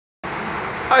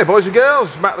Hi boys and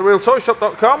girls, Matt at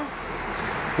therealtoyshop.com.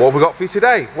 What have we got for you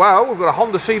today? Well, we've got a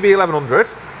Honda Cb1100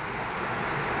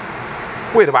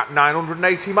 with about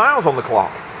 980 miles on the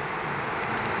clock.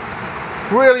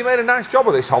 Really made a nice job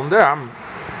of this Honda. I'm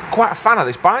quite a fan of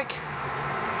this bike.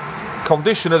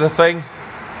 Condition of the thing,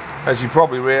 as you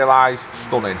probably realise,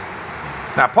 stunning.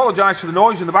 Now, I apologise for the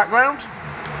noise in the background,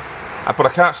 but I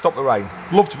can't stop the rain.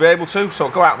 Love to be able to, so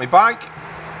I'll go out on my bike,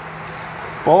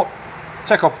 but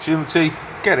take opportunity,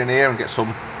 get in here and get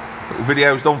some little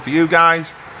videos done for you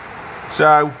guys.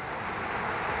 So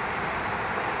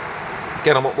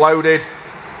get them uploaded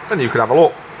and you can have a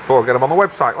look before I get them on the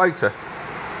website later.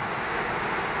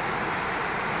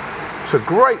 It's a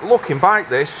great looking bike,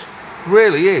 this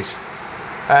really is.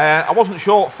 I wasn't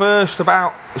sure at first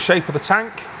about the shape of the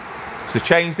tank because they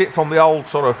changed it from the old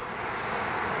sort of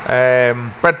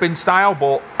bread bin style,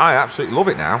 but I absolutely love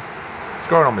it now. It's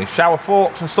going on me shower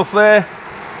forks and stuff there.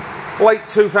 Late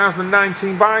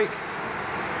 2019 bike,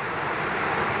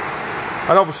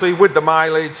 and obviously with the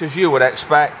mileage, as you would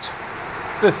expect,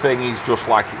 the thing is just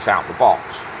like it's out the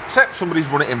box, except somebody's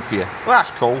run it in for you. Well, that's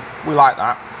cool, we like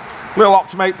that. Little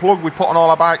Optimate plug we put on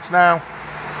all our bikes now.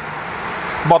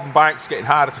 Modern bikes getting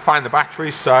harder to find the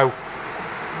batteries, so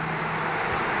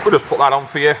we'll just put that on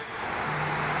for you.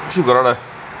 If you've got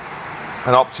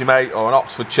an Optimate or an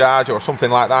Oxford charger or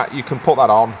something like that, you can put that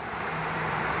on,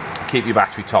 keep your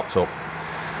battery topped up.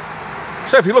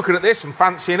 So if you're looking at this and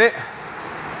fancying it,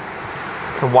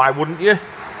 and why wouldn't you?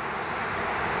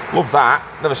 Love that.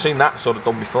 Never seen that sort of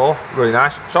done before. Really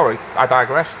nice. Sorry, I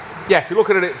digressed. Yeah, if you're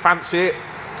looking at it and fancy it,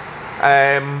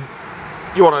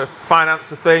 you want to finance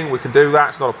the thing, we can do that,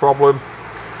 it's not a problem.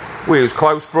 We use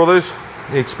Close Brothers.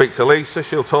 You need to speak to Lisa,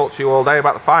 she'll talk to you all day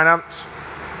about the finance,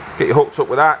 get you hooked up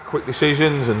with that, quick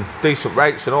decisions and decent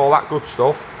rates and all that good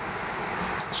stuff.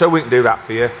 So we can do that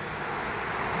for you.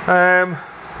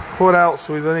 What else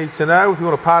do we need to know? If you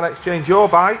want to part exchange your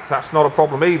bike, that's not a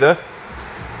problem either.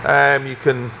 You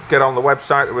can get on the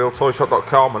website,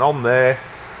 therealtoyshop.com, and on there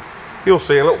you'll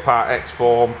see a little part X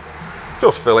form.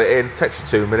 Just fill it in, takes you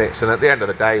 2 minutes, and at the end of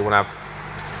the day, when I've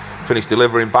finished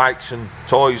delivering bikes and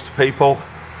toys to people,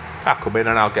 I'll come in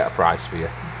and I'll get a price for you.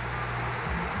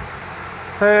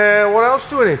 What else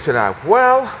do we need to know?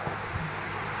 Well,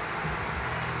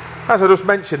 as I just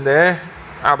mentioned there,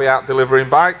 I'll be out delivering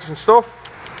bikes and stuff.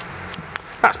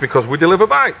 That's because we deliver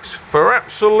bikes for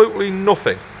absolutely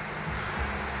nothing.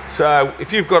 So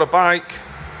if you've got a bike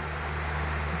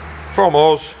from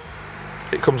us,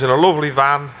 it comes in a lovely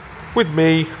van with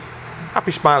me,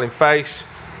 happy smiling face,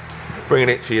 bringing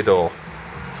it to your door.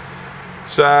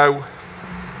 So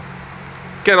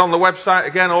get on the website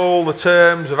again, all the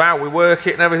terms of how we work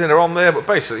it and everything are on there, but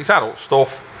basically it's adult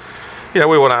stuff. You know,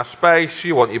 we want our space,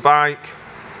 you want your bike.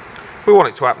 We want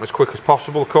it to happen as quick as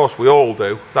possible, of course we all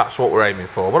do, that's what we're aiming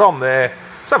for. But on there,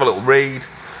 let's have a little read,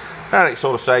 and it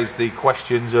sort of saves the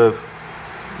questions of,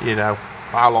 you know,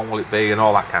 how long will it be and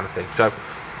all that kind of thing. So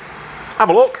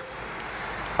have a look,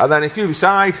 and then if you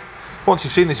decide, once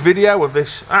you've seen this video of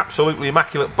this absolutely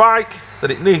immaculate bike,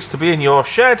 that it needs to be in your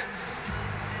shed,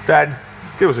 then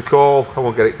give us a call and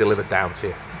we'll get it delivered down to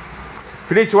you.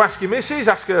 If you need to ask your missus,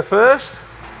 ask her first,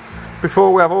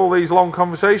 before we have all these long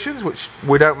conversations, which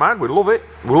we don't mind, we love it,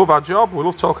 we love our job, we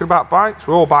love talking about bikes,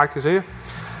 we're all bikers here.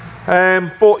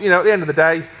 But you know, at the end of the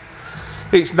day,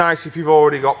 it's nice if you've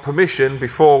already got permission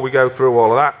before we go through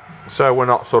all of that, so we're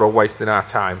not sort of wasting our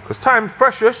time, because time's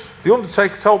precious, the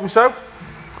Undertaker told me so.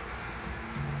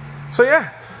 So yeah,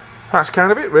 that's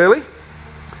kind of it really.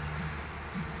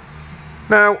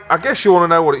 Now, I guess you want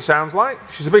to know what it sounds like.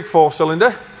 She's a big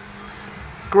 4-cylinder,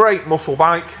 great muscle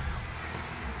bike.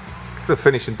 The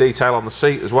finish and detail on the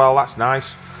seat as well, that's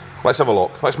nice. Let's have a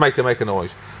look, let's make her make a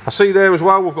noise. I see there as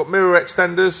well, we've got mirror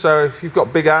extenders, so if you've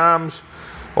got big arms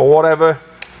or whatever,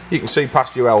 you can see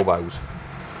past your elbows.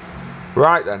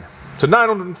 Right then, to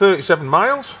 937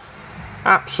 miles,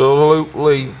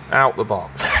 absolutely out the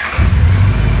box.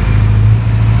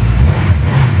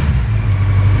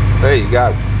 There you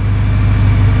go.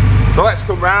 So let's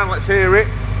come round, let's hear it.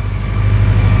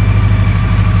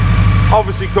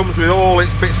 Obviously comes with all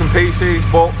its bits and pieces,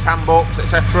 books, handbooks,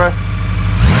 etc.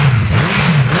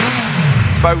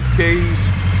 Both keys,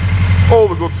 all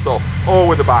the good stuff, all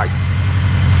with the bike.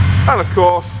 And of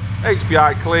course,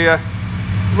 HPI clear,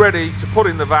 ready to put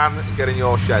in the van and get in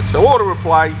your shed. So order a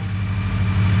play,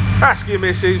 ask your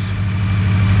missus,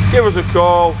 give us a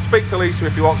call, speak to Lisa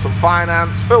if you want some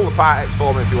finance, fill the Part X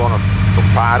form if you want some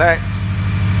Part X,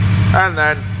 and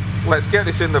then let's get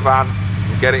this in the van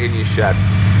and get it in your shed.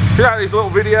 If you like these little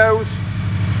videos,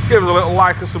 give us a little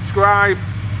like and subscribe.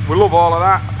 We love all of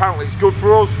that. Apparently it's good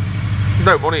for us.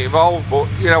 There's no money involved, but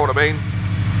you know what I mean.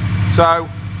 So,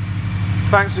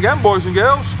 thanks again, boys and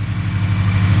girls.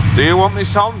 Do you want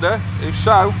this Honda? If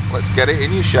so, let's get it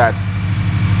in your shed.